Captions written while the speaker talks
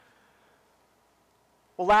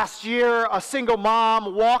Well, last year, a single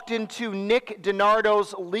mom walked into Nick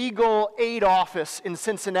DiNardo's legal aid office in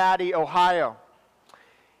Cincinnati, Ohio.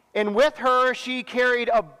 And with her, she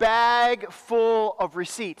carried a bag full of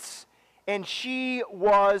receipts, and she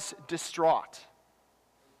was distraught.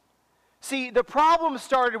 See, the problem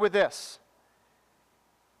started with this.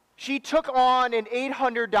 She took on an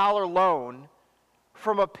 $800 loan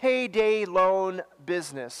from a payday loan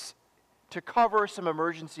business to cover some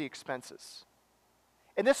emergency expenses.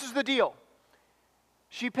 And this is the deal.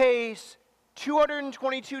 She pays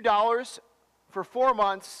 $222 for 4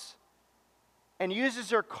 months and uses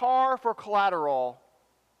her car for collateral.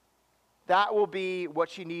 That will be what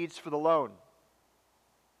she needs for the loan.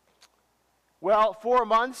 Well, 4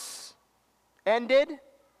 months ended,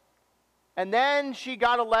 and then she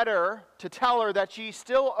got a letter to tell her that she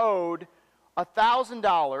still owed $1,000,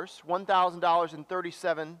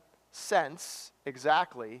 $1,000.37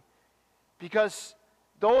 exactly, because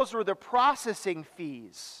those were the processing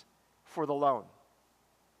fees for the loan.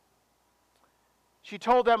 She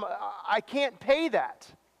told them, I can't pay that.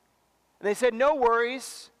 And they said, no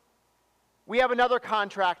worries. We have another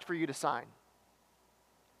contract for you to sign.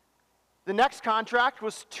 The next contract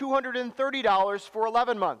was $230 for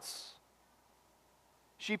 11 months.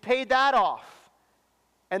 She paid that off.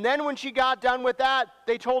 And then when she got done with that,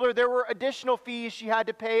 they told her there were additional fees she had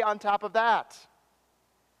to pay on top of that.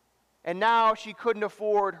 And now she couldn't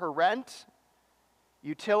afford her rent,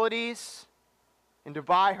 utilities, and to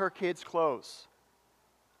buy her kids' clothes.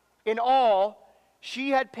 In all, she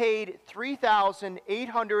had paid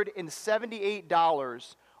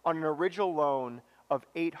 $3,878 on an original loan of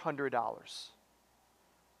 $800.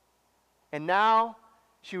 And now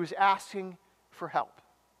she was asking for help.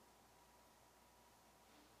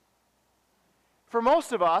 For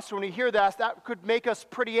most of us, when we hear that could make us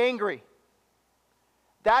pretty angry.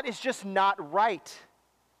 That is just not right.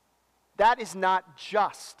 That is not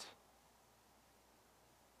just.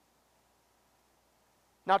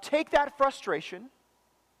 Now take that frustration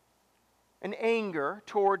and anger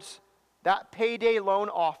towards that payday loan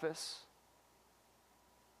office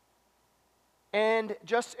and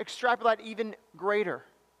just extrapolate even greater.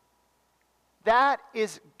 That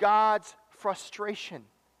is God's frustration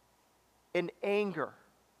and anger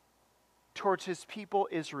towards his people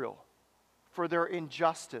Israel for their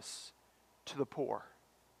injustice to the poor.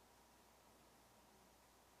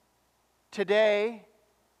 Today,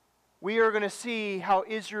 we are going to see how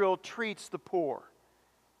Israel treats the poor,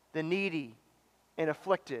 the needy, and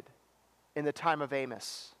afflicted in the time of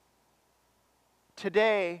Amos.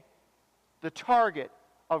 Today, the target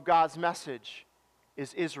of God's message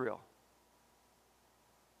is Israel.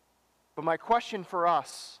 But my question for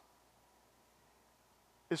us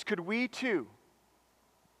is, could we too,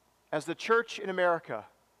 as the church in America,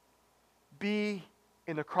 be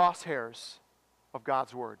in the crosshairs of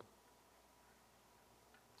God's word?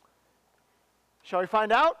 Shall we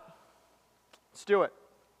find out? Let's do it.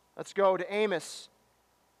 Let's go to Amos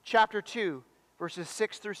chapter 2, verses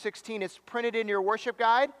 6 through 16. It's printed in your worship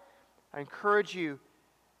guide. I encourage you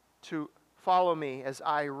to follow me as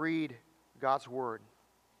I read God's word.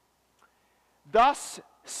 Thus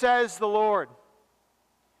says the Lord,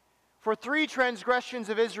 for 3 transgressions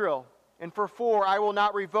of Israel, and for 4 I will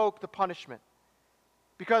not revoke the punishment,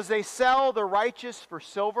 because they sell the righteous for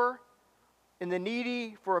silver, and the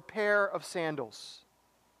needy for a pair of sandals.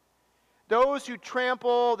 Those who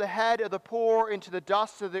trample the head of the poor into the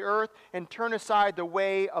dust of the earth and turn aside the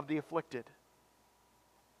way of the afflicted.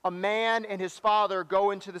 A man and his father go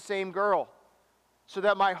into the same girl, so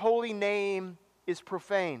that my holy name is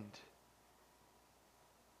profaned.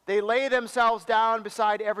 They lay themselves down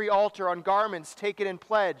beside every altar on garments taken in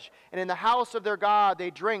pledge, and in the house of their God they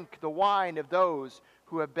drink the wine of those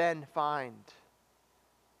who have been fined.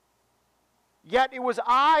 Yet it was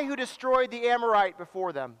I who destroyed the Amorite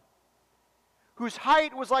before them, whose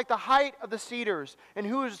height was like the height of the cedars, and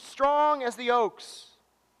who was strong as the oaks.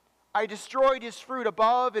 I destroyed his fruit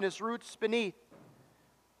above and his roots beneath.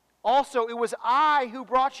 Also, it was I who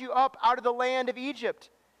brought you up out of the land of Egypt,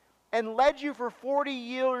 and led you for 40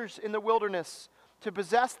 years in the wilderness to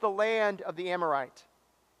possess the land of the Amorite.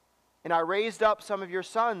 And I raised up some of your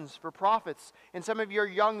sons for prophets, and some of your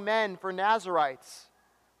young men for Nazirites.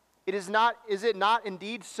 Is it not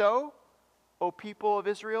indeed so, O people of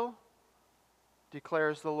Israel?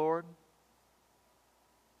 Declares the Lord.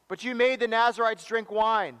 But you made the Nazirites drink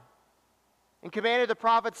wine, and commanded the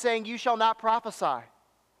prophets, saying, you shall not prophesy.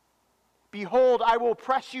 Behold, I will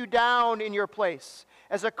press you down in your place,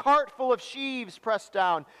 as a cart full of sheaves pressed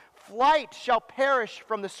down. Flight shall perish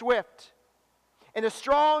from the swift, and the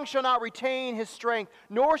strong shall not retain his strength,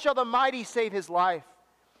 nor shall the mighty save his life.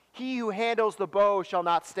 He who handles the bow shall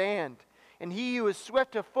not stand, and he who is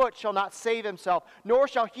swift of foot shall not save himself, nor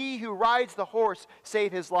shall he who rides the horse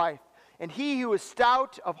save his life. And he who is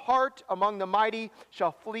stout of heart among the mighty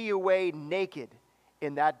shall flee away naked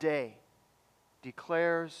in that day,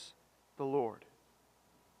 declares the Lord.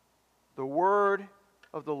 The word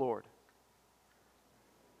of the Lord.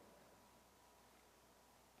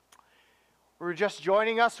 We're just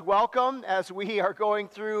joining us, welcome, as we are going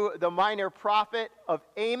through the minor prophet of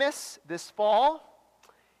Amos this fall.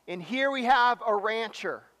 And here we have a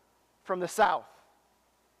rancher from the south.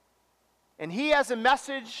 And he has a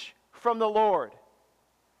message from the Lord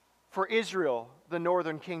for Israel, the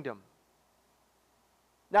northern kingdom.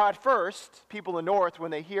 Now at first, people in the north,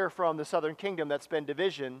 when they hear from the southern kingdom that's been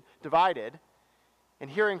divided, and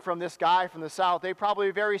hearing from this guy from the south, they probably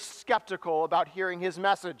are very skeptical about hearing his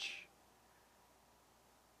message.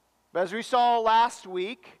 But as we saw last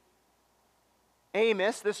week,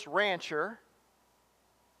 Amos, this rancher,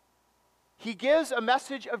 he gives a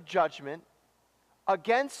message of judgment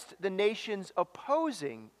against the nations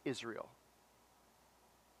opposing Israel.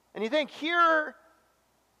 And you think, here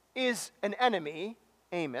is an enemy,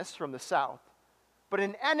 Amos from the south, but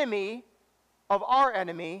an enemy of our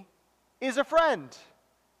enemy is a friend.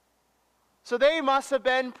 So they must have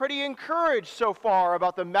been pretty encouraged so far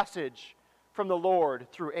about the message from the Lord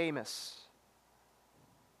through Amos.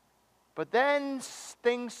 But then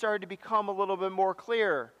things started to become a little bit more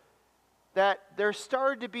clear, that there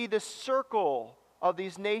started to be this circle of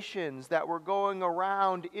these nations that were going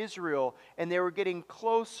around Israel, and they were getting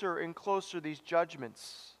closer and closer to these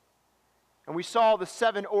judgments. And we saw the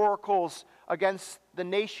 7 oracles against the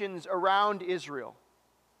nations around Israel.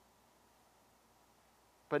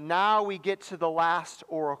 But now we get to the last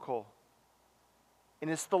oracle. And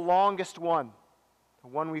it's the longest one, the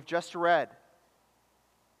one we've just read.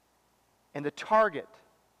 And the target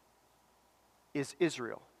is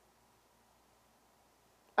Israel.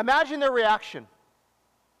 Imagine their reaction.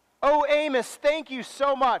 Oh, Amos, thank you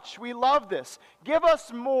so much. We love this. Give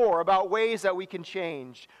us more about ways that we can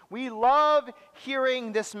change. We love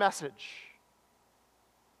hearing this message.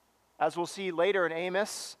 As we'll see later in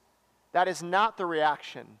Amos, that is not the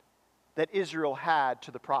reaction that Israel had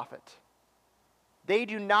to the prophet. They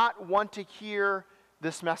do not want to hear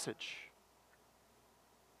this message.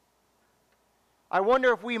 I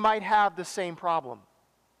wonder if we might have the same problem.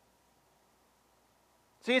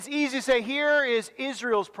 See, it's easy to say, here is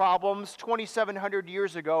Israel's problems 2,700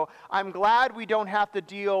 years ago. I'm glad we don't have to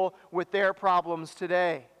deal with their problems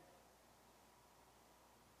today.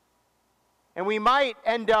 And we might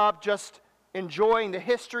end up just enjoying the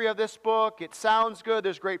history of this book. It sounds good.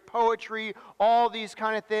 There's great poetry, all these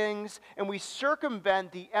kind of things. And we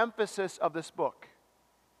circumvent the emphasis of this book.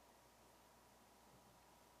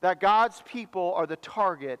 That God's people are the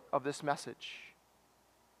target of this message.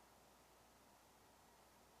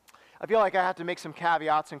 I feel like I have to make some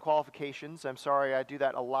caveats and qualifications. I'm sorry I do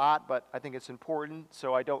that a lot, but I think it's important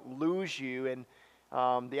so I don't lose you in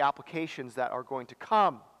the applications that are going to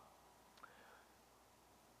come.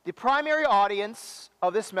 The primary audience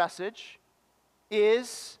of this message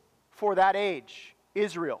is for that age,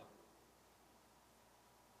 Israel.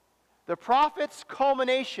 The prophet's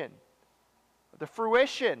culmination, the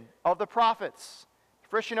fruition of the prophets, the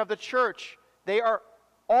fruition of the church, they are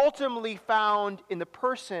ultimately found in the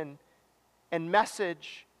person and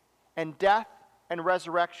message and death and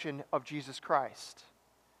resurrection of Jesus Christ.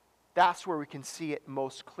 That's where we can see it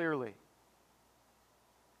most clearly.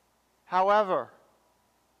 However,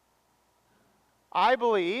 I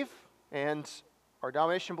believe, and our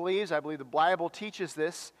denomination believes, I believe the Bible teaches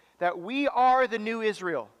this, that we are the new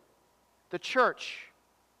Israel, the church.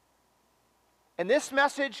 And this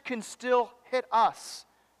message can still hit us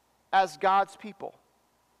as God's people.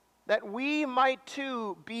 That we might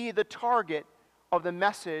too be the target of the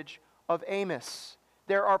message of Amos.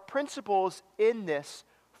 There are principles in this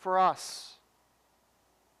for us.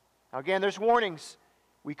 Now again, there's warnings.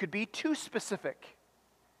 We could be too specific.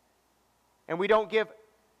 And we don't give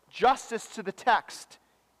justice to the text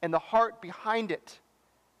and the heart behind it.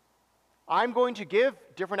 I'm going to give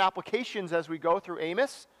different applications as we go through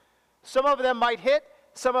Amos. Some of them might hit,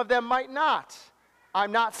 some of them might not.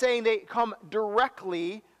 I'm not saying they come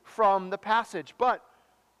directly from the passage, but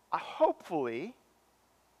hopefully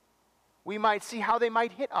we might see how they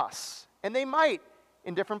might hit us, and they might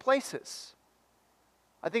in different places.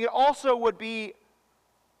 I think it also would be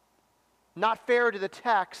not fair to the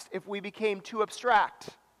text if we became too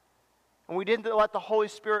abstract and we didn't let the Holy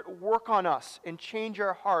Spirit work on us and change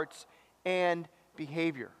our hearts and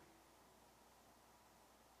behavior.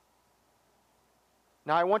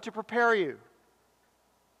 Now I want to prepare you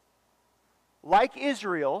like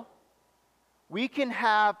Israel, we can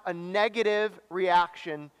have a negative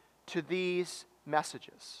reaction to these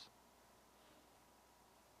messages.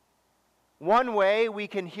 One way we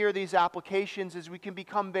can hear these applications is we can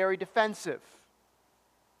become very defensive.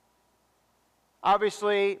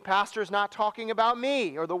 Obviously, pastor's not talking about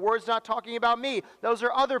me, or the word's not talking about me. Those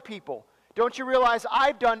are other people. Don't you realize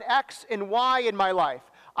I've done X and Y in my life?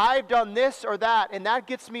 I've done this or that, and that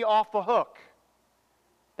gets me off the hook.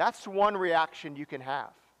 That's one reaction you can have.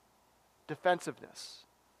 Defensiveness.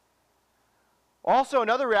 Also,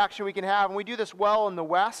 another reaction we can have, and we do this well in the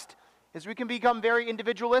West, is we can become very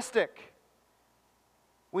individualistic.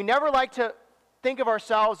 We never like to think of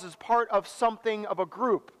ourselves as part of something of a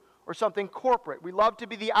group or something corporate. We love to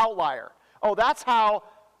be the outlier. Oh, that's how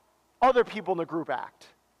other people in the group act.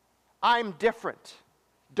 I'm different.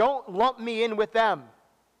 Don't lump me in with them.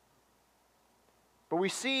 But we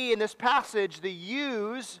see in this passage the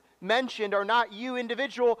yous mentioned are not you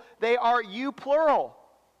individual, they are you plural.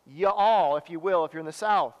 You all, if you will, if you're in the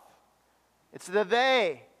South. It's the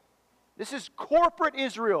they. This is corporate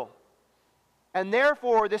Israel. And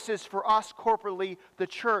therefore, this is for us corporately, the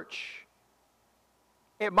church.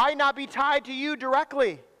 It might not be tied to you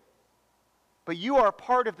directly, but you are a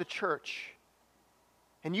part of the church.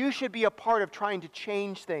 And you should be a part of trying to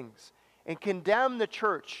change things and condemn the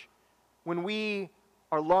church when we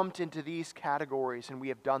are lumped into these categories and we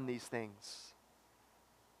have done these things.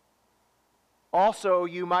 Also,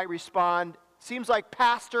 you might respond, seems like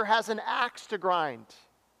pastor has an axe to grind.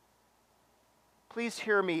 Please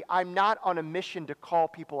hear me. I'm not on a mission to call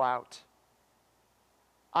people out.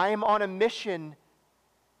 I am on a mission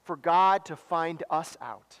for God to find us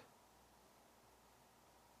out.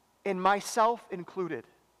 And myself included.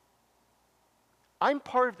 I'm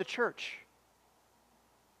part of the church.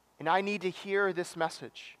 And I need to hear this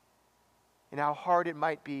message and how hard it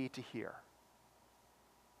might be to hear.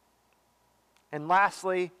 And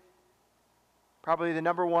lastly, probably the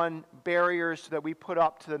number one barriers that we put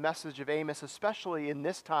up to the message of Amos, especially in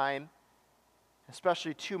this time,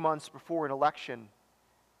 especially 2 months before an election,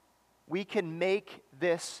 we can make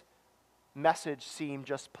this message seem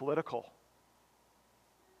just political.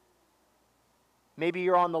 Maybe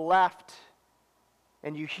you're on the left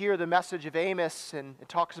and you hear the message of Amos and it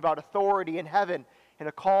talks about authority in heaven and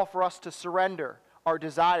a call for us to surrender our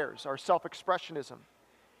desires, our self-expressionism,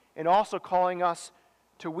 and also calling us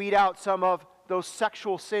to weed out some of those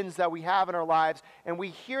sexual sins that we have in our lives. And we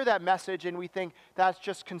hear that message and we think that's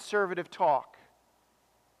just conservative talk.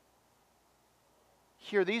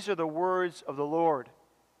 Here, these are the words of the Lord,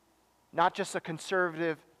 not just a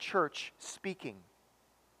conservative church speaking.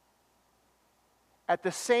 At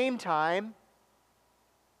the same time,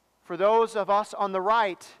 for those of us on the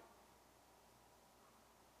right,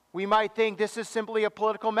 we might think this is simply a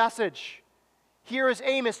political message. Here is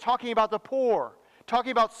Amos talking about the poor,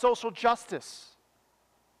 talking about social justice.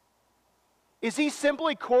 Is he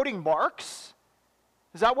simply quoting Marx?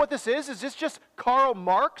 Is that what this is? Is this just Karl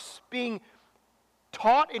Marx being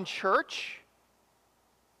taught in church?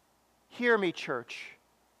 Hear me, church.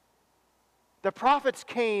 The prophets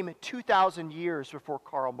came 2,000 years before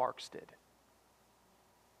Karl Marx did.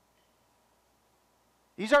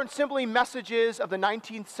 These aren't simply messages of the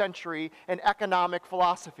 19th century and economic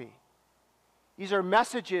philosophy. These are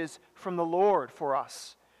messages from the Lord for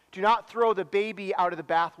us. Do not throw the baby out of the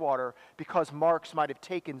bathwater because Marx might have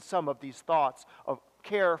taken some of these thoughts of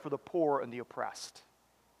care for the poor and the oppressed.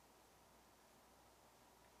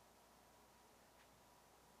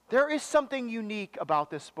 There is something unique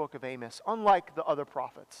about this book of Amos, unlike the other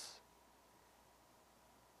prophets.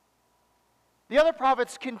 The other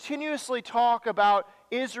prophets continuously talk about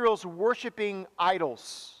Israel's worshiping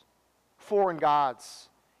idols, foreign gods.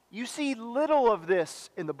 You see little of this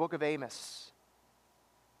in the book of Amos.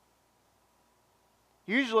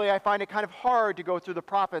 Usually I find it kind of hard to go through the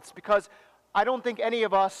prophets because I don't think any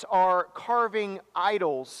of us are carving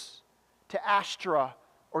idols to Ashtoreth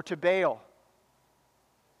or to Baal.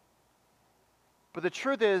 But the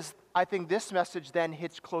truth is, I think this message then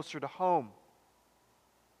hits closer to home.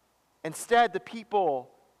 Instead, the people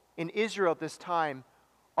in Israel at this time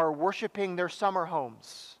are worshiping their summer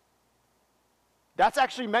homes. That's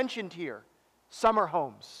actually mentioned here, summer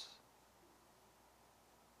homes.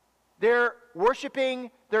 They're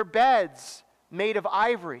worshiping their beds made of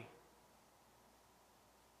ivory.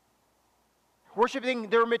 Worshiping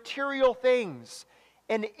their material things.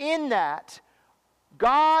 And in that,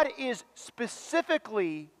 God is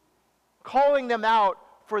specifically calling them out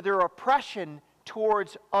for their oppression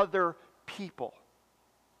towards other people.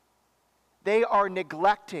 They are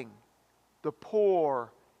neglecting the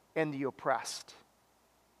poor and the oppressed.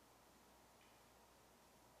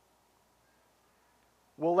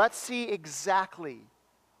 Well, let's see exactly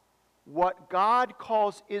what God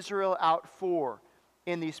calls Israel out for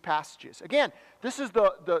in these passages. Again, this is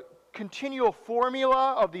the continual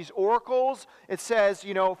formula of these oracles. It says,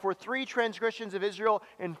 for 3 transgressions of Israel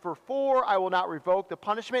and for 4 I will not revoke the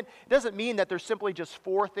punishment. It doesn't mean that there's simply just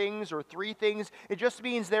 4 things or 3 things. It just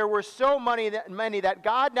means there were so many that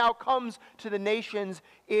God now comes to the nations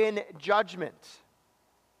in judgment.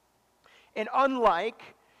 And unlike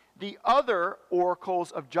the other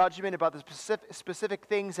oracles of judgment about the specific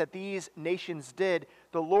things that these nations did,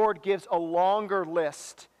 the Lord gives a longer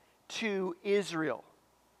list to Israel.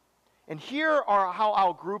 And here are how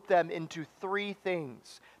I'll group them into 3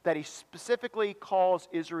 things that he specifically calls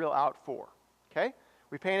Israel out for. Okay?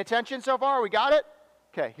 We paying attention so far? We got it?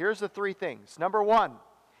 Okay, here's the 3 things. Number 1,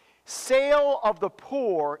 sale of the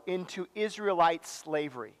poor into Israelite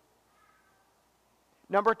slavery.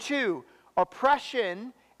 Number 2,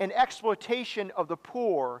 oppression and exploitation of the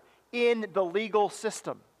poor in the legal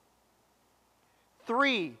system.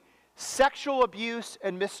 3, sexual abuse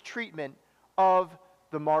and mistreatment of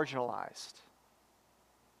the marginalized.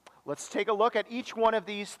 Let's take a look at each one of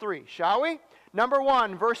these 3, shall we? Number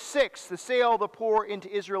 1, verse 6, the sale of the poor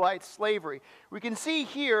into Israelite slavery. We can see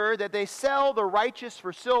here that they sell the righteous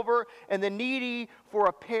for silver and the needy for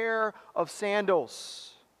a pair of sandals.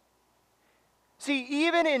 See,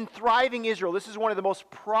 even in thriving Israel, this is one of the most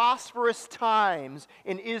prosperous times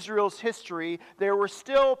in Israel's history, there were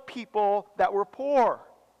still people that were poor.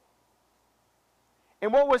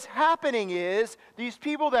 And what was happening is, these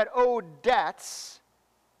people that owed debts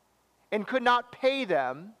and could not pay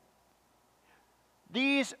them,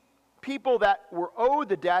 these people that were owed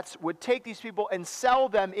the debts would take these people and sell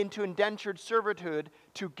them into indentured servitude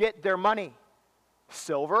to get their money.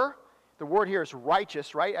 Silver, the word here is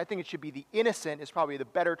righteous, right? I think it should be the innocent is probably the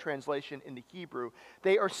better translation in the Hebrew.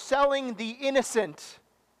 They are selling the innocent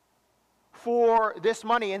for this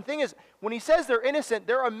money. And the thing is, when he says they're innocent,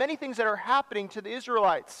 there are many things that are happening to the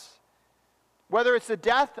Israelites. Whether it's the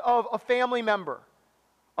death of a family member,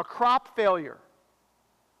 a crop failure,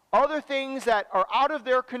 other things that are out of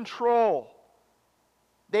their control.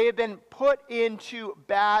 They have been put into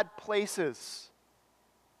bad places.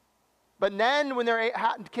 But then when they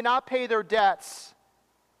cannot pay their debts,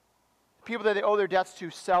 people that they owe their debts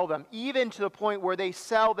to sell them, even to the point where they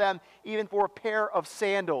sell them even for a pair of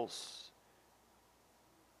sandals.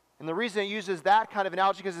 And the reason it uses that kind of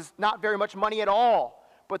analogy because it's not very much money at all,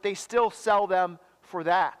 but they still sell them for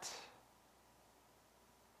that.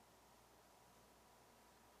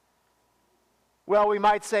 Well, we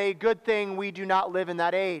might say, good thing we do not live in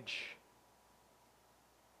that age.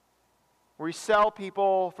 Where we sell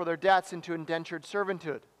people for their debts into indentured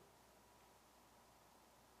servitude.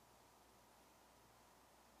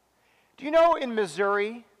 Do you know in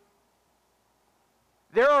Missouri,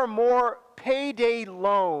 there are more payday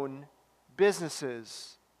loan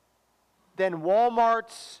businesses than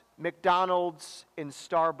Walmart's, McDonald's, and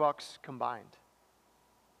Starbucks combined?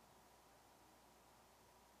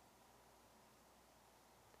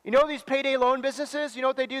 You know these payday loan businesses? You know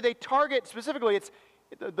what they do? They target, specifically,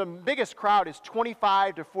 the biggest crowd is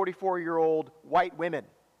 25 to 44-year-old white women.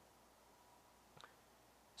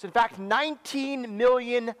 So in fact, 19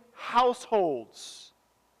 million households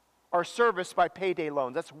are serviced by payday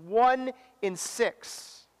loans. That's 1 in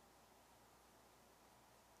 6.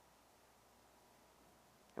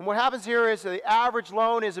 And what happens here is the average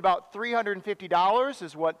loan is about $350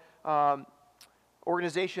 is what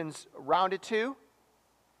organizations round it to.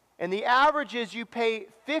 And the average is you pay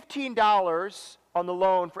 $15 on the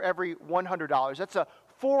loan for every $100. That's a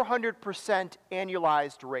 400%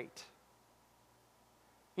 annualized rate.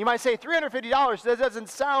 You might say $350, that doesn't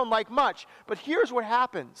sound like much, but here's what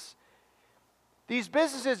happens. These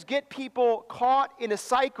businesses get people caught in a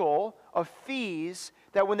cycle of fees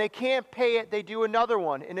that when they can't pay it, they do another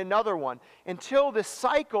one and another one until the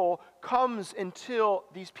cycle comes until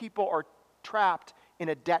these people are trapped in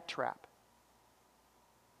a debt trap.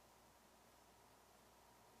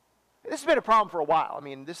 This has been a problem for a while. I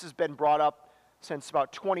mean, this has been brought up since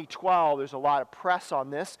about 2012. There's a lot of press on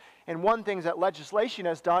this. And one thing that legislation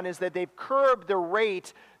has done is that they've curbed the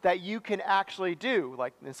rate that you can actually do.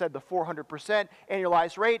 Like instead of the 400%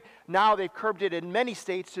 annualized rate, now they've curbed it in many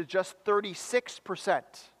states to just 36%.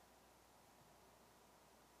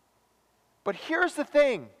 But here's the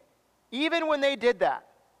thing. Even when they did that,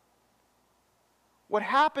 what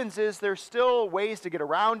happens is there's still ways to get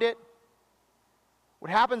around it. What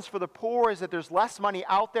happens for the poor is that there's less money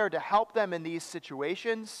out there to help them in these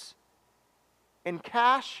situations. And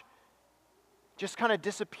cash just kind of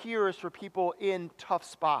disappears for people in tough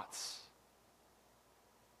spots.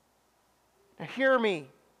 Now, hear me.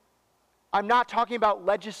 I'm not talking about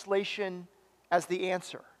legislation as the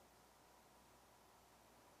answer.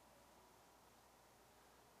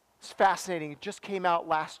 It's fascinating. It just came out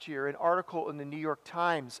last year, an article in the New York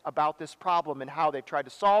Times about this problem and how they've tried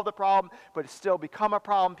to solve the problem, but it's still become a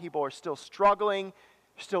problem. People are still struggling,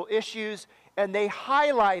 still issues. And they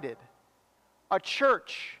highlighted a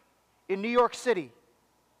church in New York City.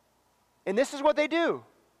 And this is what they do.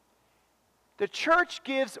 The church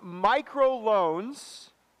gives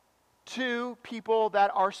microloans to people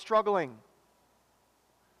that are struggling.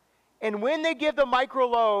 And when they give the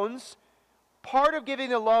microloans, part of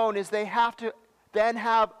giving the loan is they have to then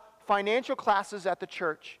have financial classes at the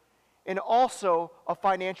church and also a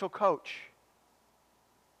financial coach.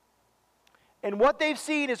 And what they've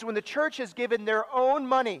seen is when the church has given their own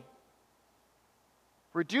money,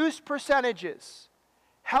 reduced percentages,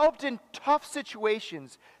 helped in tough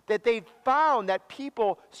situations, that they've found that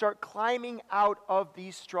people start climbing out of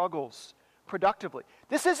these struggles productively.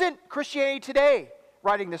 This isn't Christianity Today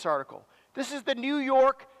writing this article. This is the New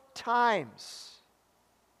York Times.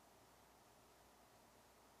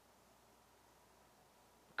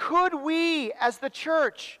 Could we, as the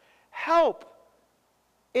church, help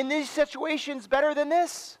in these situations better than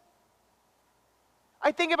this?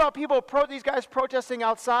 I think about people, these guys protesting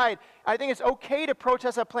outside. I think it's okay to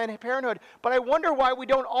protest at Planned Parenthood, but I wonder why we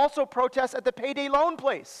don't also protest at the payday loan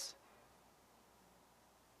place.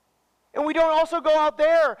 And we don't also go out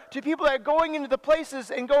there to people that are going into the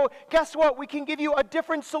places and go, guess what? We can give you a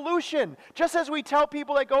different solution. Just as we tell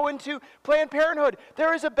people that go into Planned Parenthood,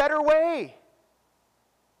 there is a better way.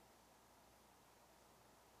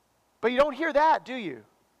 But you don't hear that, do you?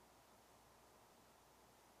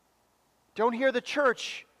 Don't hear the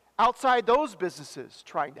church outside those businesses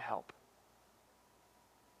trying to help.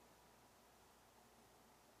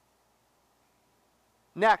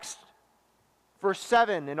 Next, verse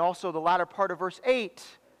 7 and also the latter part of verse 8.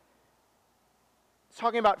 It's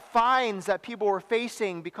talking about fines that people were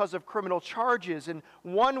facing because of criminal charges. And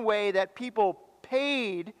one way that people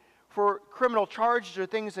paid for criminal charges or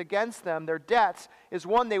things against them, their debts, is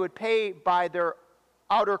one, they would pay by their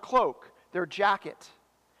outer cloak, their jacket.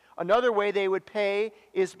 Another way they would pay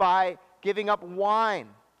is by giving up wine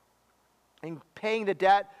and paying the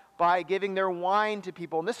debt by giving their wine to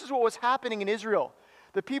people. And this is what was happening in Israel.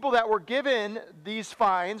 The people that were given these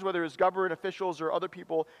fines, whether it was government officials or other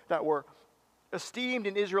people that were esteemed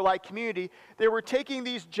in Israelite community, they were taking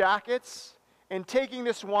these jackets and taking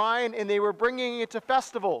this wine and they were bringing it to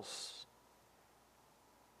festivals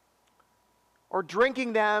or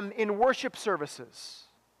drinking them in worship services.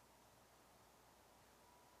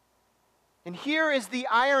 And here is the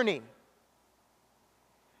irony.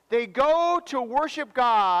 They go to worship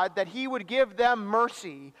God that He would give them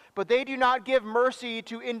mercy, but they do not give mercy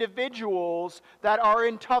to individuals that are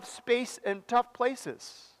in tough space and tough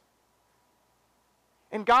places.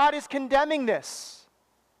 And God is condemning this.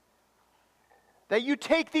 That you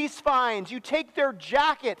take these fines, you take their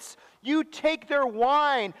jackets, you take their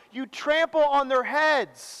wine, you trample on their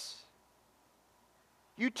heads.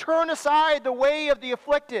 You turn aside the way of the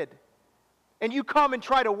afflicted. And you come and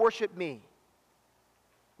try to worship me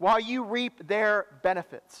while you reap their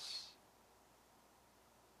benefits.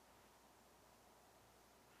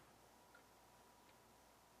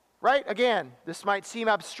 Right? Again, this might seem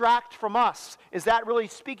abstract from us. Is that really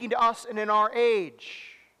speaking to us and in our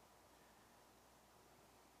age?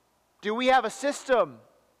 Do we have a system,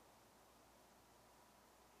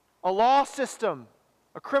 a law system,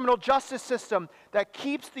 a criminal justice system that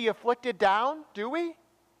keeps the afflicted down? Do we?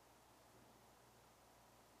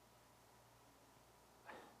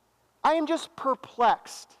 I am just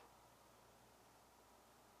perplexed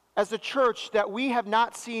as a church that we have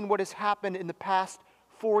not seen what has happened in the past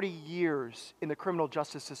 40 years in the criminal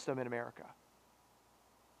justice system in America.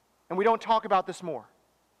 And we don't talk about this more.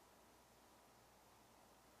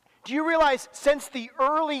 Do you realize since the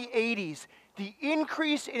early 80s, the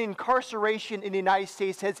increase in incarceration in the United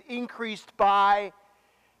States has increased by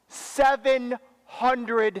 700%?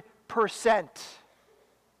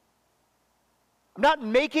 I'm not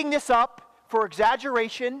making this up for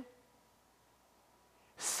exaggeration.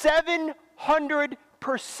 700%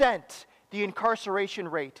 the incarceration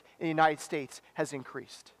rate in the United States has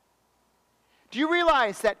increased. Do you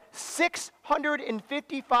realize that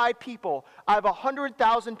 655 people out of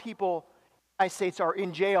 100,000 people in the United States are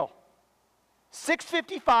in jail?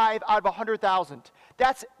 655 out of 100,000.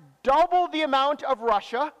 That's double the amount of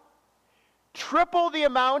Russia, triple the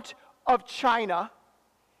amount of China,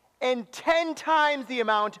 and 10 times the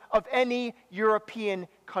amount of any European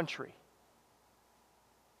country.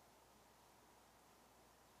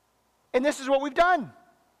 And this is what we've done.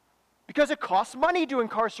 Because it costs money to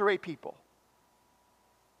incarcerate people.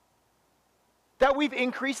 That we've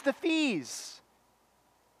increased the fees.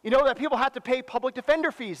 You know that people have to pay public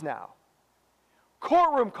defender fees now.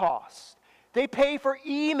 Courtroom costs. They pay for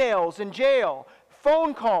emails in jail,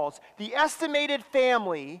 phone calls. The estimated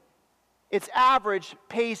family, its average,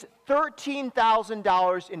 pays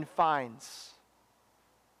 $13,000 in fines.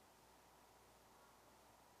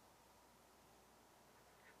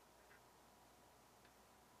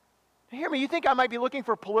 Hear me, you think I might be looking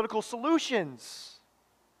for political solutions.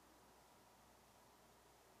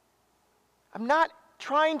 I'm not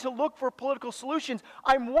trying to look for political solutions.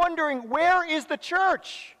 I'm wondering, where is the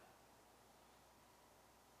church?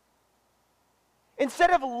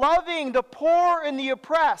 Instead of loving the poor and the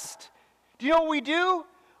oppressed, do you know what we do?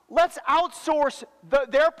 Let's outsource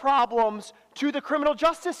their problems to the criminal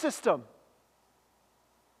justice system.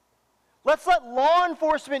 Let's let law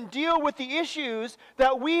enforcement deal with the issues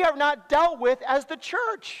that we have not dealt with as the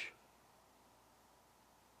church.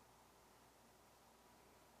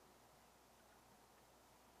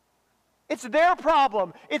 It's their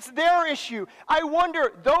problem. It's their issue. I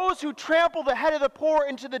wonder, those who trample the head of the poor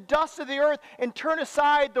into the dust of the earth and turn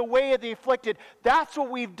aside the way of the afflicted, that's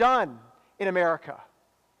what we've done in America.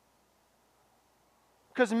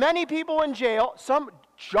 Because many people in jail, some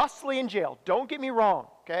justly in jail, don't get me wrong,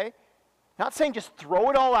 okay? Not saying just throw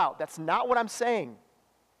it all out. That's not what I'm saying.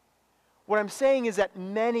 What I'm saying is that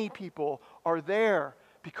many people are there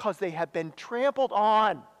because they have been trampled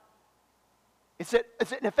on. It's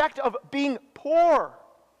an effect of being poor,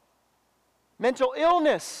 mental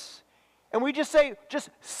illness. And we just say, just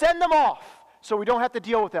send them off so we don't have to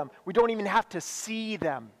deal with them. We don't even have to see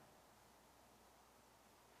them.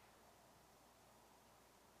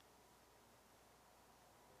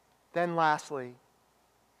 Then lastly,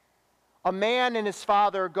 a man and his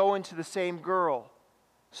father go into the same girl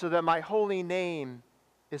so that my holy name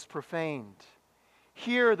is profaned.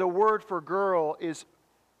 Here the word for girl is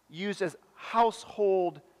used as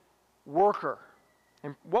household worker.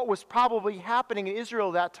 And what was probably happening in Israel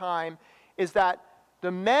at that time is that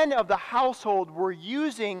the men of the household were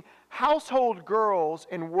using household girls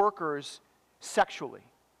and workers sexually.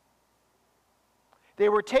 They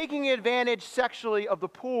were taking advantage sexually of the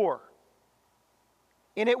poor.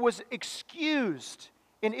 And it was excused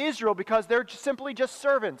in Israel because they're simply just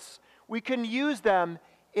servants. We can use them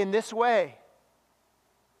in this way.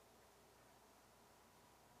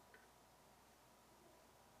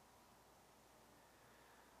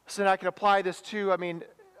 So I can apply this to,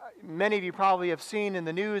 many of you probably have seen in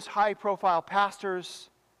the news high-profile pastors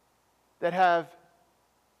that have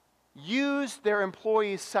used their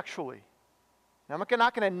employees sexually. Now, I'm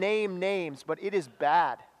not going to name names, but it is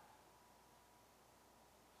bad.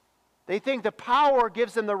 They think the power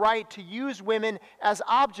gives them the right to use women as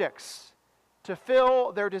objects to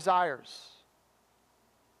fill their desires.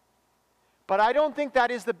 But I don't think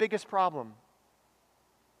that is the biggest problem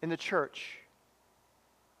in the church.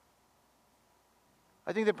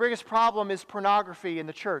 I think the biggest problem is pornography in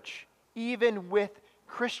the church, even with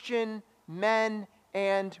Christian men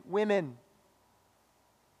and women.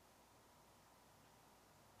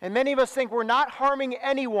 And many of us think we're not harming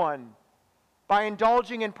anyone by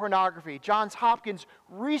indulging in pornography. Johns Hopkins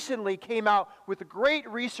recently came out with great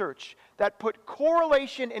research that put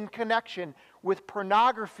correlation and connection with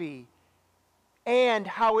pornography and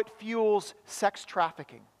how it fuels sex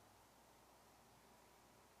trafficking.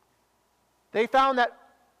 They found that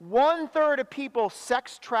 1/3 of people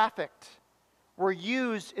sex trafficked were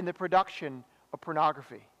used in the production of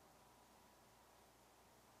pornography.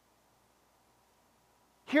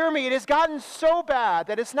 Hear me, it has gotten so bad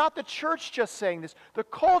that it's not the church just saying this, the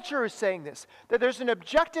culture is saying this, that there's an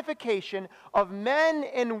objectification of men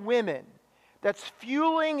and women that's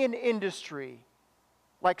fueling an industry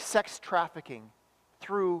like sex trafficking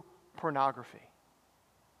through pornography.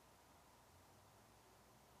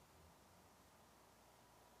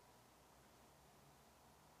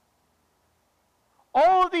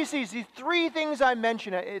 All of these three things I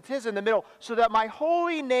mentioned, it is in the middle, so that my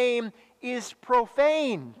holy name is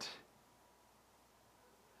profaned.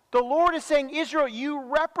 The Lord is saying, Israel, you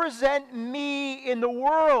represent me in the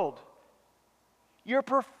world. You're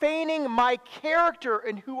profaning my character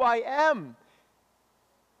and who I am.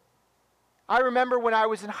 I remember when I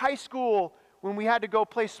was in high school, when we had to go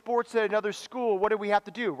play sports at another school, what did we have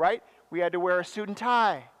to do, right? We had to wear a suit and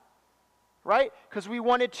tie, right? Because we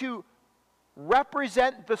wanted to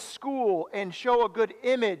represent the school and show a good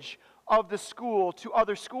image of the school to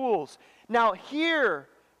other schools. Now here,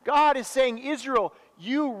 God is saying, Israel,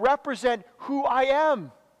 you represent who I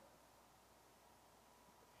am.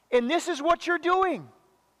 And this is what you're doing.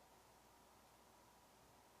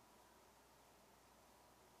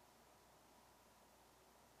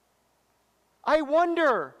 I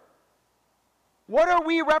wonder, what are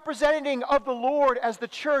we representing of the Lord as the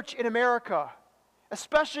church in America,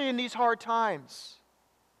 especially in these hard times?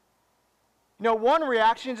 You know, one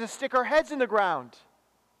reaction is to stick our heads in the ground.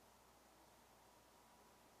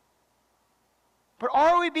 But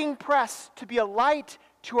are we being pressed to be a light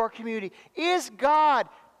to our community? Is God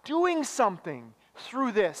doing something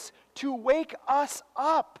through this to wake us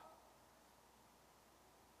up?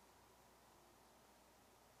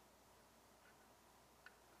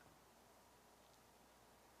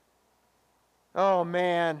 Oh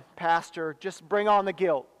man, Pastor, just bring on the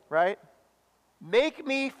guilt, right? Make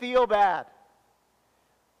me feel bad.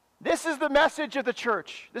 This is the message of the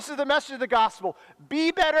church. This is the message of the gospel.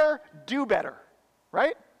 Be better, do better,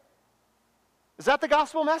 right? Is that the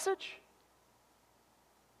gospel message?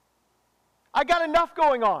 I got enough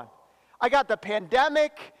going on. I got the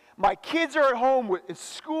pandemic. My kids are at home at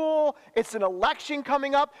school. It's an election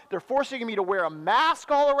coming up. They're forcing me to wear a mask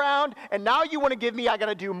all around. And now you want to give me, I got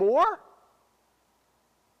to do more?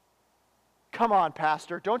 Come on,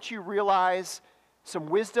 Pastor. Don't you realize some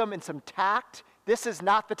wisdom and some tact? This is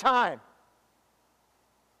not the time.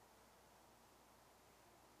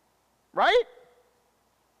 Right?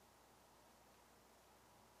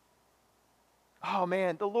 Oh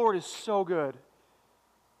man, the Lord is so good.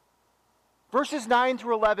 Verses 9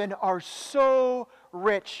 through 11 are so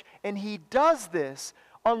rich, and he does this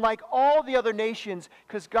unlike all the other nations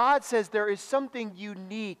because God says there is something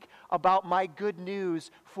unique about my good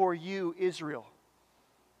news for you, Israel.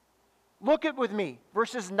 Look at with me,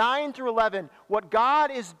 verses 9 through 11, what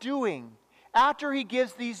God is doing after he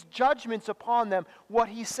gives these judgments upon them, what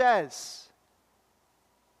he says.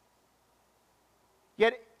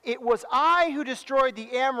 Yet it was I who destroyed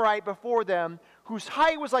the Amorite before them, whose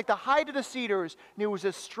height was like the height of the cedars, and it was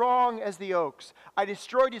as strong as the oaks. I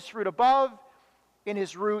destroyed his fruit above and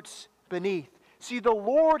his roots beneath. See, the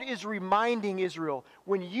Lord is reminding Israel,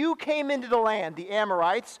 when you came into the land, the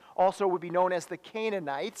Amorites, also would be known as the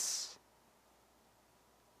Canaanites,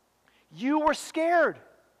 you were scared.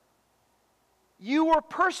 You were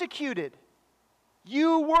persecuted.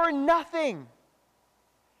 You were nothing.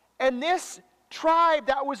 And this tribe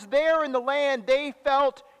that was there in the land, they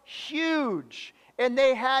felt huge. And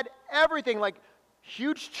they had everything, like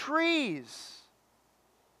huge trees.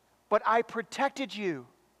 But I protected you.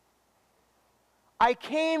 I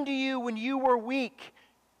came to you when you were weak,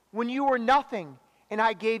 when you were nothing, and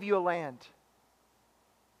I gave you a land.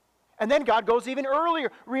 And then God goes even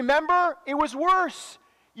earlier. Remember, it was worse.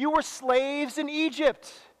 You were slaves in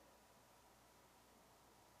Egypt.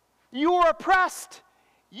 You were oppressed.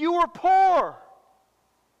 You were poor.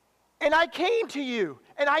 And I came to you,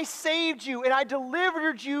 and I saved you, and I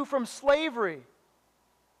delivered you from slavery.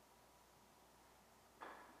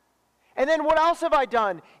 And then what else have I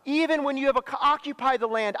done? Even when you have occupied the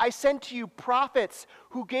land, I sent to you prophets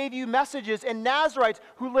who gave you messages and Nazarites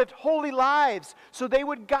who lived holy lives so they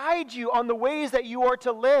would guide you on the ways that you are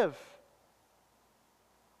to live.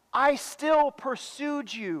 I still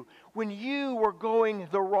pursued you when you were going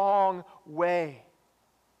the wrong way.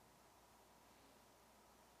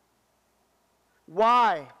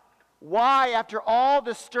 Why? Why, after all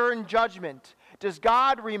the stern judgment, does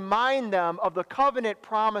God remind them of the covenant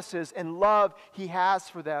promises and love he has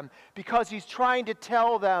for them? Because he's trying to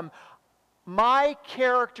tell them, my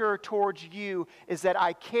character towards you is that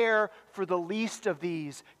I care for the least of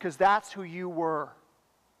these, because that's who you were.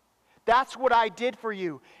 That's what I did for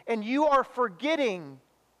you. And you are forgetting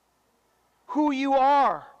who you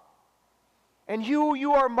are and who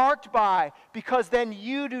you are marked by, because then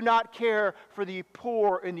you do not care for the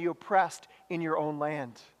poor and the oppressed in your own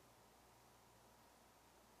land.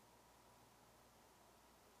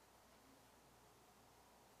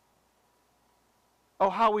 Oh,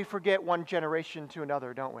 how we forget one generation to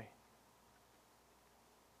another, don't we?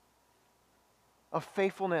 Of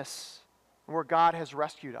faithfulness where God has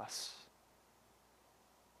rescued us.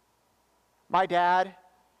 My dad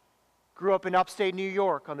grew up in upstate New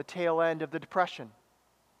York on the tail end of the Depression.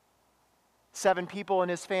 7 people in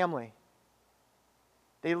his family.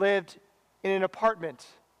 They lived in an apartment.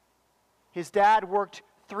 His dad worked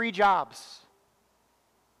 3 jobs.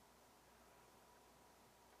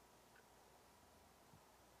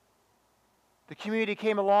 The community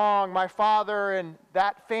came along, my father and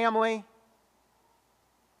that family.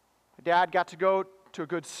 My dad got to go to a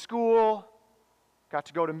good school, got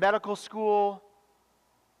to go to medical school,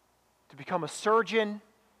 to become a surgeon,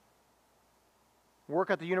 work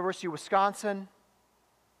at the University of Wisconsin.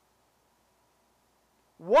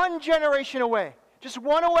 one generation away, just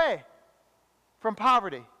one away from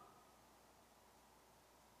poverty.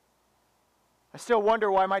 I still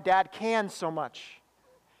wonder why my dad cans so much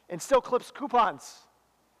and still clips coupons,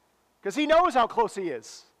 because he knows how close he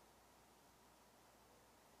is.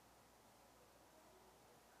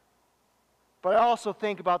 But I also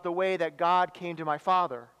think about the way that God came to my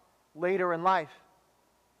father later in life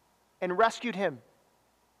and rescued him.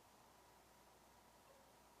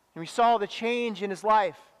 And we saw the change in his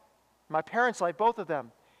life, my parents' life, both of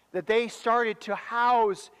them, that they started to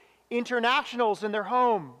house internationals in their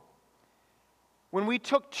home. When we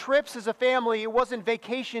took trips as a family, it wasn't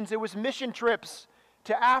vacations, it was mission trips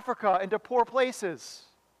to Africa and to poor places.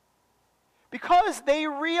 Because they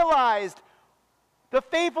realized the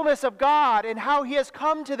faithfulness of God and how He has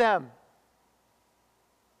come to them.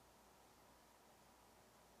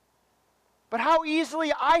 But how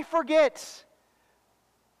easily I forget.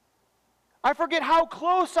 I forget how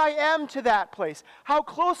close I am to that place, how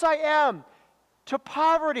close I am to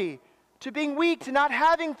poverty, to being weak, to not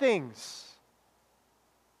having things.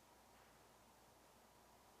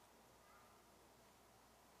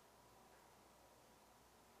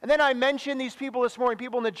 And then I mentioned these people this morning,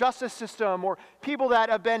 people in the justice system or people that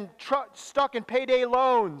have been stuck in payday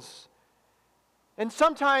loans. And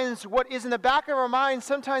sometimes what is in the back of our minds,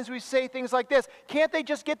 sometimes we say things like this: can't they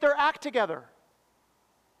just get their act together?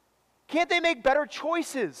 Can't they make better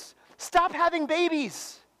choices? Stop having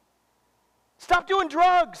babies. Stop doing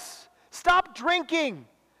drugs. Stop drinking.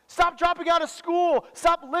 Stop dropping out of school.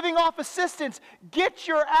 Stop living off assistance. Get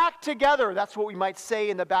your act together. That's what we might say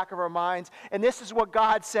in the back of our minds. And this is what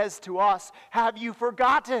God says to us. Have you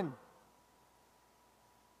forgotten?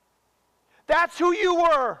 That's who you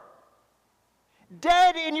were.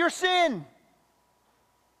 Dead in your sin.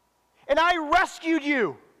 And I rescued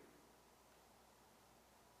you.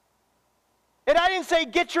 And I didn't say,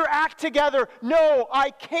 get your act together. No,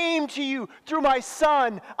 I came to you through my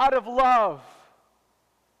Son out of love.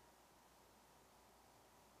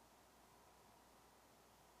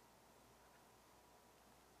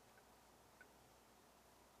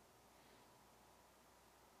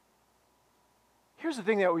 Here's the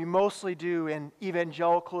thing that we mostly do in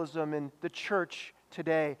evangelicalism in the church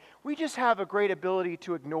today. We just have a great ability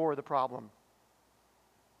to ignore the problem.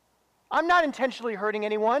 I'm not intentionally hurting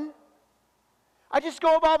anyone. I just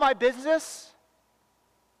go about my business.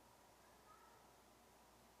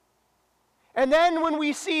 And then when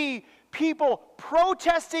we see people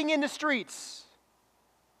protesting in the streets,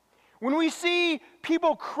 when we see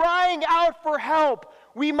people crying out for help,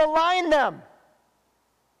 we malign them.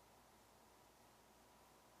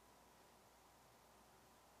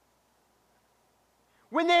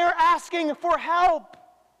 When they are asking for help,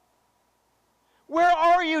 where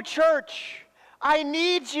are you, church? I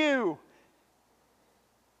need you.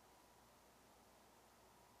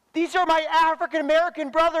 These are my African American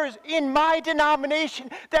brothers in my denomination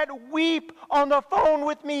that weep on the phone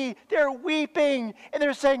with me. They're weeping and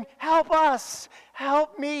they're saying, help us,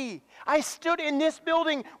 help me. I stood in this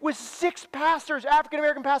building with 6 pastors, African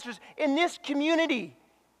American pastors, in this community.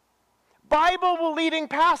 Bible-believing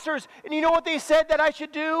pastors. And you know what they said that I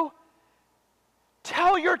should do?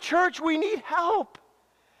 Tell your church we need help.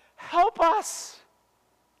 Help us.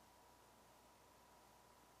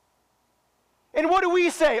 And what do we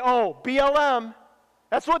say? Oh, BLM.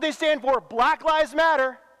 That's what they stand for. Black Lives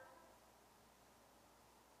Matter.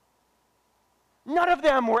 None of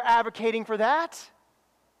them were advocating for that.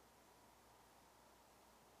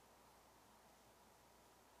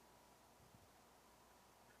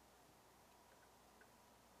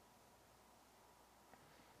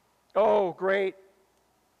 Oh, great.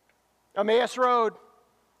 Emmaus Road.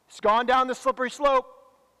 It's gone down the slippery slope.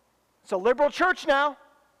 It's a liberal church now.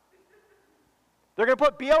 They're going to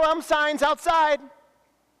put BLM signs outside.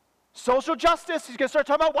 Social justice. He's going to start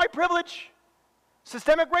talking about white privilege.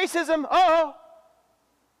 Systemic racism. Uh-oh.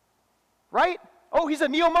 Right? Oh, he's a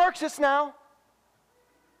neo-Marxist now.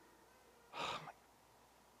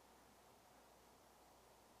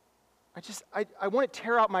 I want to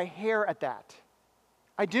tear out my hair at that.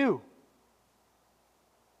 I do.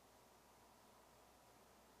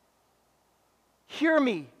 Hear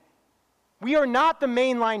me. We are not the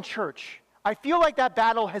mainline church. I feel like that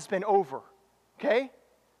battle has been over, okay?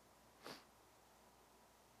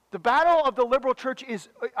 The battle of the liberal church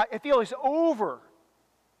I feel is over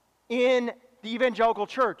in the evangelical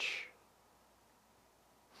church.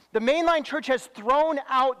 The mainline church has thrown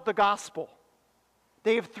out the gospel.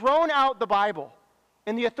 They have thrown out the Bible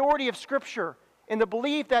and the authority of Scripture and the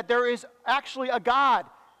belief that there is actually a God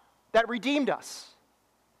that redeemed us.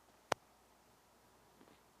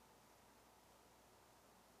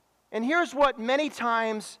 And here's what many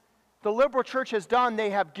times the liberal church has done. They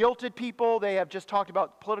have guilted people. They have just talked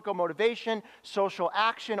about political motivation, social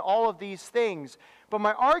action, all of these things. But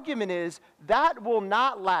my argument is that will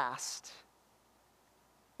not last.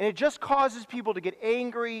 And it just causes people to get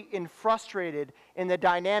angry and frustrated in the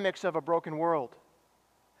dynamics of a broken world.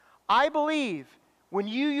 I believe when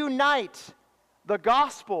you unite the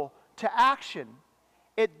gospel to action,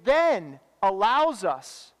 it then allows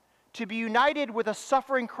us to be united with a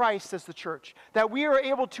suffering Christ as the church, that we are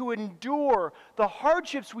able to endure the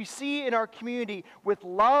hardships we see in our community with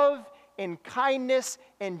love and kindness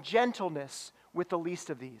and gentleness with the least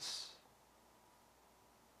of these.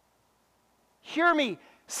 Hear me,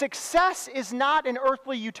 success is not an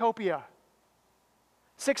earthly utopia.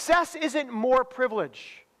 Success isn't more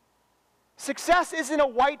privilege. Success isn't a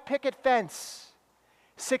white picket fence.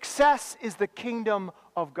 Success is the kingdom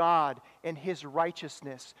of God and His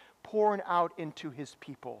righteousness pouring out into His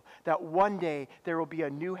people, that one day there will be a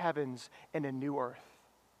new heavens and a new earth.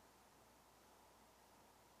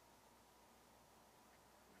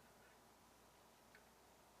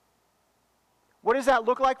 What does that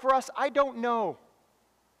look like for us? I don't know.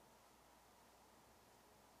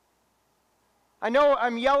 I know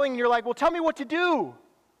I'm yelling and you're like, well, tell me what to do,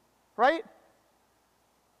 right?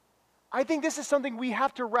 I think this is something we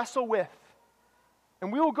have to wrestle with.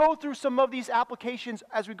 And we will go through some of these applications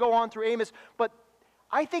as we go on through Amos, but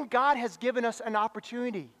I think God has given us an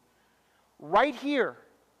opportunity right here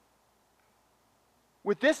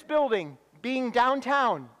with this building being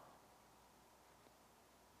downtown.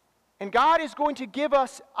 And God is going to give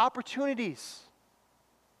us opportunities.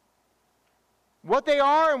 What they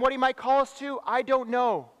are and what He might call us to, I don't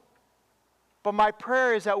know. But my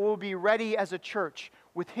prayer is that we'll be ready as a church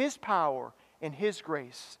with His power and His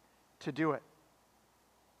grace to do it.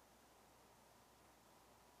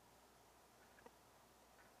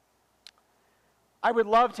 I would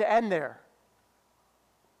love to end there.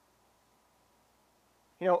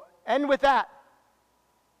 End with that.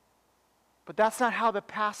 But that's not how the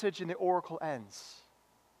passage in the oracle ends.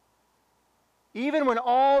 Even when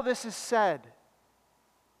all this is said,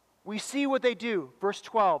 we see what they do. Verse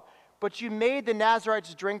 12, but you made the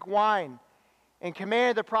Nazarites drink wine and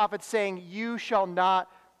commanded the prophets, saying, you shall not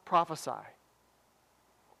prophesy.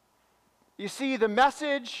 You see, the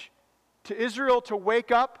message to Israel to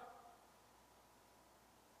wake up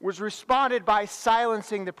was responded by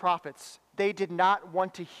silencing the prophets. They did not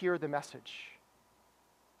want to hear the message.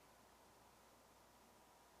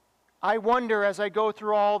 I wonder, as I go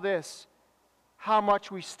through all this, how much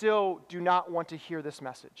we still do not want to hear this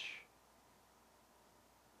message.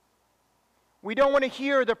 We don't want to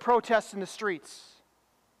hear the protests in the streets.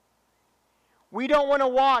 We don't want to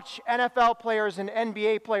watch NFL players and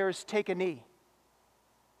NBA players take a knee.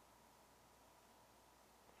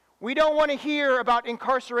 We don't want to hear about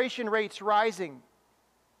incarceration rates rising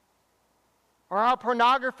or how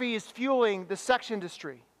pornography is fueling the sex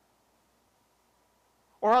industry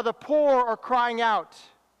or how the poor are crying out.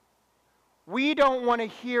 We don't want to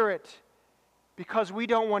hear it because we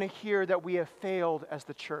don't want to hear that we have failed as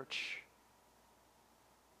the church.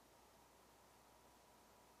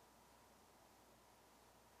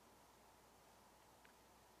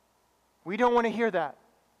 We don't want to hear that.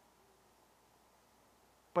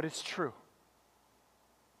 But it's true.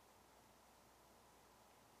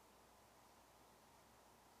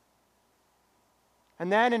 And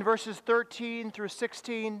then in verses 13 through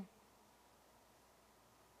 16,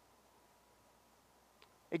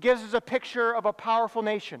 it gives us a picture of a powerful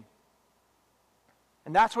nation.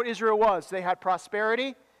 And that's what Israel was. They had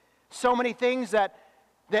prosperity, so many things that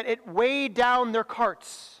it weighed down their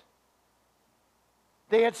carts.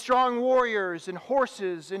 They had strong warriors and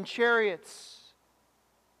horses and chariots.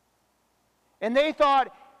 And they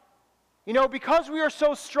thought, because we are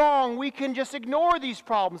so strong, we can just ignore these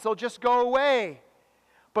problems. They'll just go away.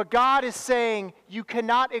 But God is saying, you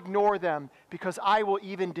cannot ignore them because I will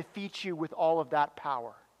even defeat you with all of that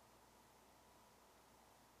power.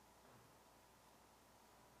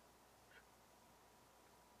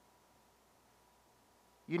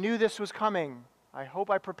 You knew this was coming. I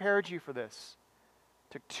hope I prepared you for this.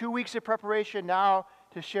 Took 2 weeks of preparation now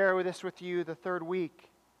to share this with you the third week.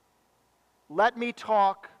 Let me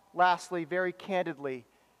talk, lastly, very candidly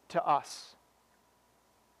to us.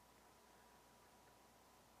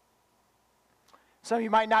 Some of you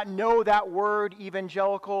might not know that word,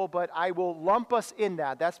 evangelical, but I will lump us in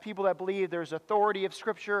that. That's people that believe there's authority of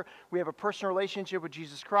Scripture. We have a personal relationship with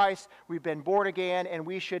Jesus Christ. We've been born again, and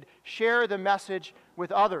we should share the message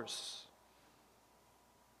with others.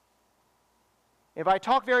 If I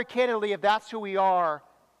talk very candidly, if that's who we are,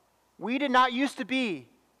 we did not used to be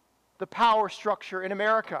the power structure in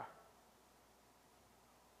America.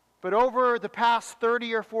 But over the past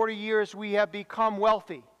 30 or 40 years, we have become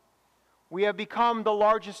wealthy. We have become the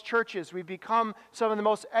largest churches. We've become some of the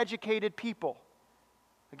most educated people.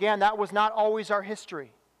 Again, that was not always our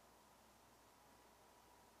history.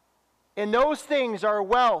 And those things, our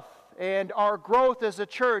wealth and our growth as a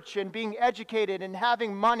church and being educated and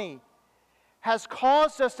having money, has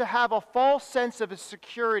caused us to have a false sense of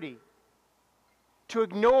security, to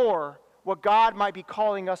ignore what God might be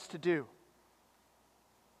calling us to do.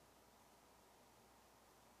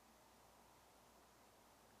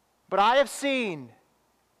 But I have seen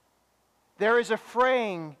there is a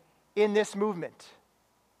fraying in this movement.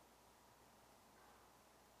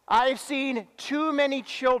 I have seen too many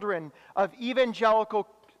children of evangelical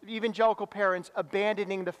parents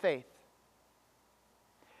abandoning the faith.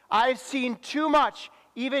 I've seen too much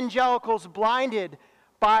evangelicals blinded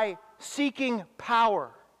by seeking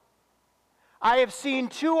power. I have seen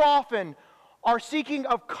too often our seeking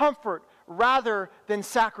of comfort rather than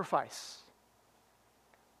sacrifice.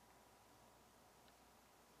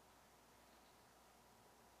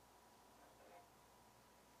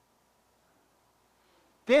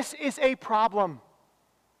 This is a problem.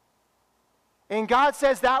 And God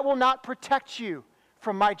says that will not protect you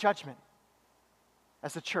from my judgment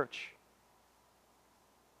as a church.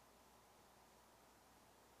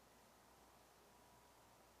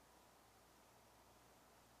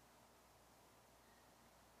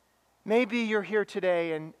 Maybe you're here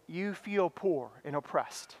today and you feel poor and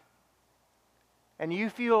oppressed, and you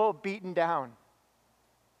feel beaten down.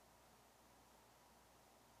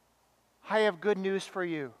 I have good news for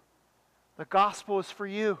you. The gospel is for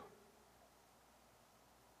you.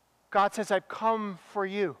 God says, I've come for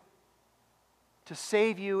you, to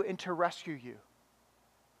save you and to rescue you.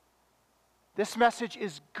 This message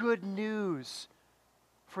is good news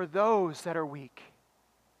for those that are weak.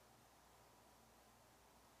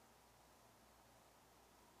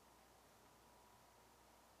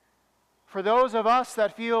 For those of us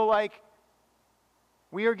that feel like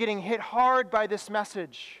we are getting hit hard by this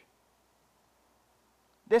message,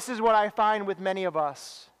 this is what I find with many of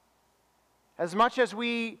us. As much as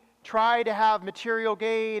we try to have material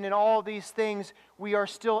gain and all these things, we are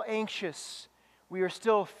still anxious. We are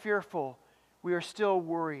still fearful. We are still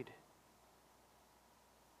worried.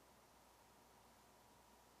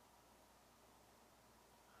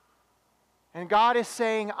 And God is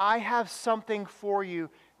saying, I have something for you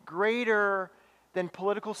greater than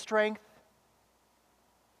political strength,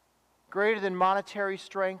 greater than monetary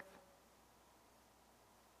strength.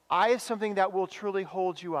 I have something that will truly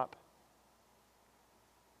hold you up.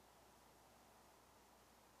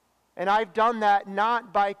 And I've done that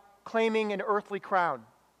not by claiming an earthly crown.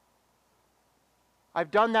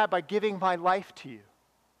 I've done that by giving my life to you.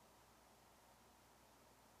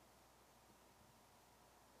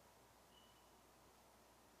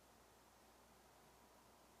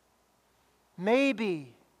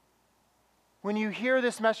 Maybe when you hear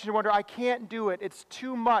this message, you wonder, I can't do it. It's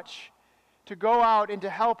too much to go out and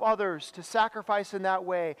to help others, to sacrifice in that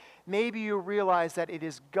way. Maybe you realize that it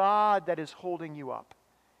is God that is holding you up.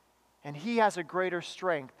 And He has a greater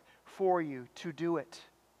strength for you to do it.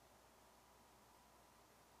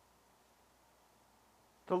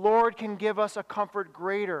 The Lord can give us a comfort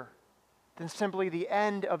greater than simply the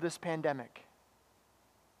end of this pandemic.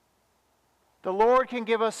 The Lord can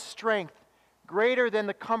give us strength greater than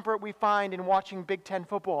the comfort we find in watching Big Ten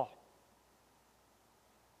football.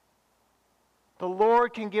 The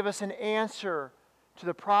Lord can give us an answer to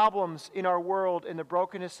the problems in our world and the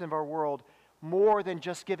brokenness of our world more than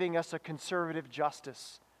just giving us a conservative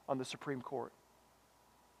justice on the Supreme Court.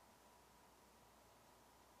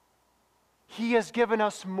 He has given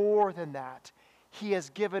us more than that. He has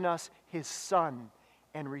given us His Son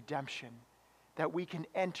and redemption, that we can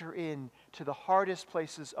enter into the hardest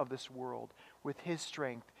places of this world with His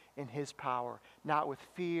strength and His power, not with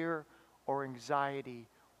fear or anxiety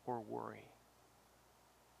or worry.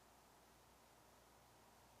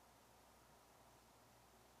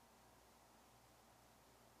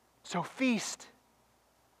 So feast.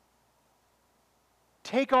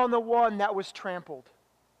 Take on the one that was trampled.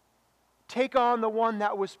 Take on the one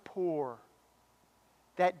that was poor,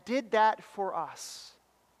 that did that for us.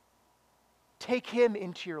 Take Him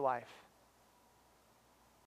into your life.